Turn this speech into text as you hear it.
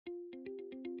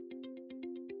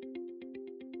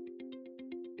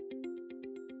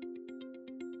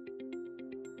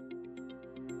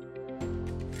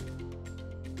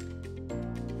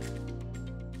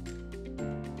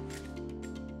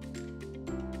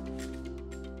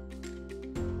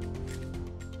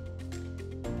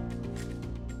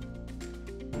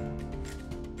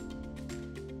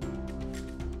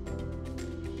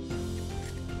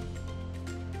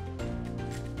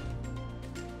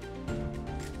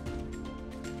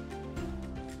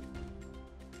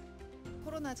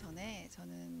코로나 전에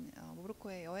저는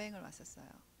모로코에 여행을 왔었어요.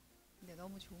 근데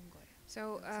너무 좋은 거예요.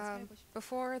 So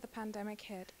before the pandemic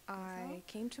hit, I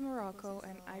came to Morocco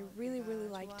and I really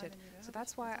liked it. So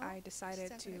that's why I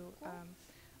decided to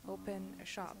open a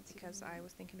shop, because I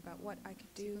was thinking about what I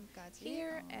could do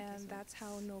here, and that's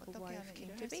how Noble Wife came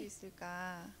to be.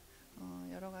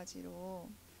 여러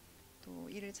가지로 또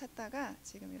일을 찾다가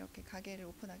지금 이렇게 가게를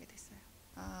오픈하게 됐어요.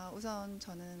 우선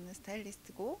저는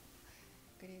스타일리스트고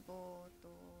그리고 또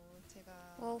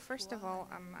제가 Well, first of all,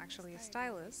 I'm actually a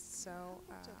stylist, so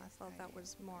I felt that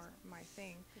was more my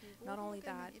thing. Not only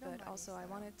that, but also I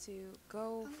wanted to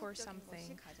go for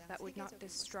something that would not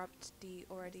disrupt the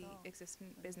already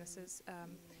existing businesses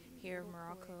here in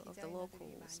Morocco of the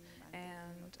locals.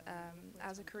 And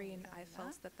as a Korean, I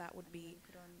felt that that would be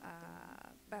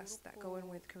best, that going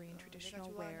with Korean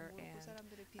traditional wear and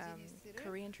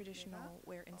Korean traditional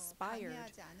wear inspired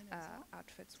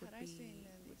outfits would be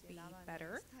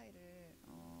better.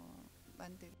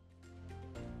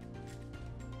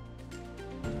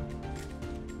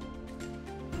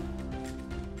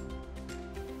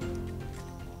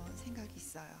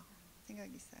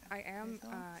 생각이 있어요. I am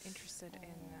interested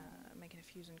in making a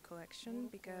fusion collection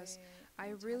because I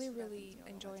really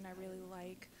enjoy and I really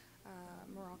like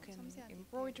Moroccan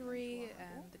embroidery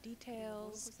and the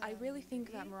details. I really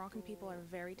think that Moroccan people are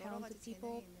very talented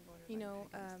people. You know,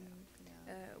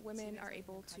 women are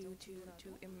able to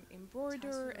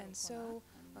embroider and sew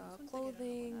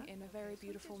clothing in a very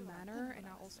beautiful manner, and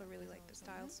I also really like the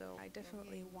style, so I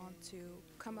definitely want to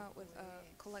come out with a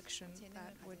collection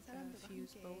that would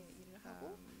fuse both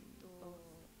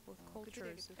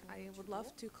cultures. I would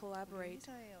love to collaborate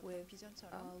with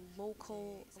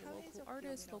local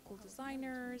artists, local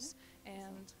designers,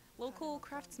 and local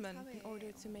craftsmen in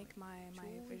order to make my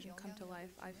vision come to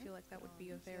life. I feel like that would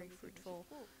be a very fruitful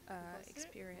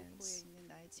experience.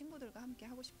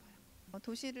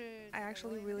 I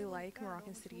actually really like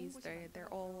Moroccan cities. They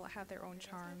all have their own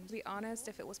charm. To be honest,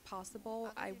 if it was possible,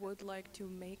 I would like to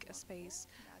make a space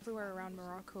everywhere around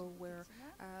Morocco where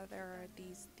there are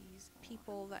these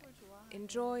people that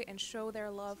enjoy and show their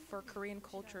love for Korean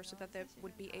culture, so that they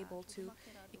would be able to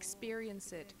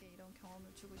experience it.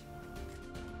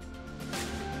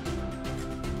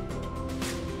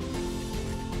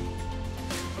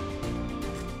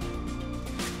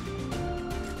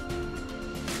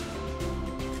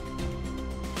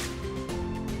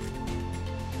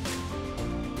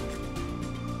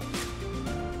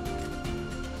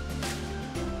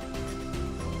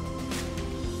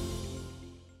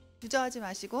 주저하지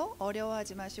마시고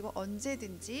어려워하지 마시고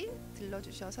언제든지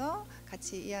들러주셔서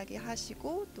같이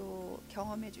이야기하시고 또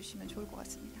경험해 주시면 좋을 것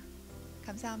같습니다.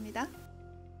 감사합니다.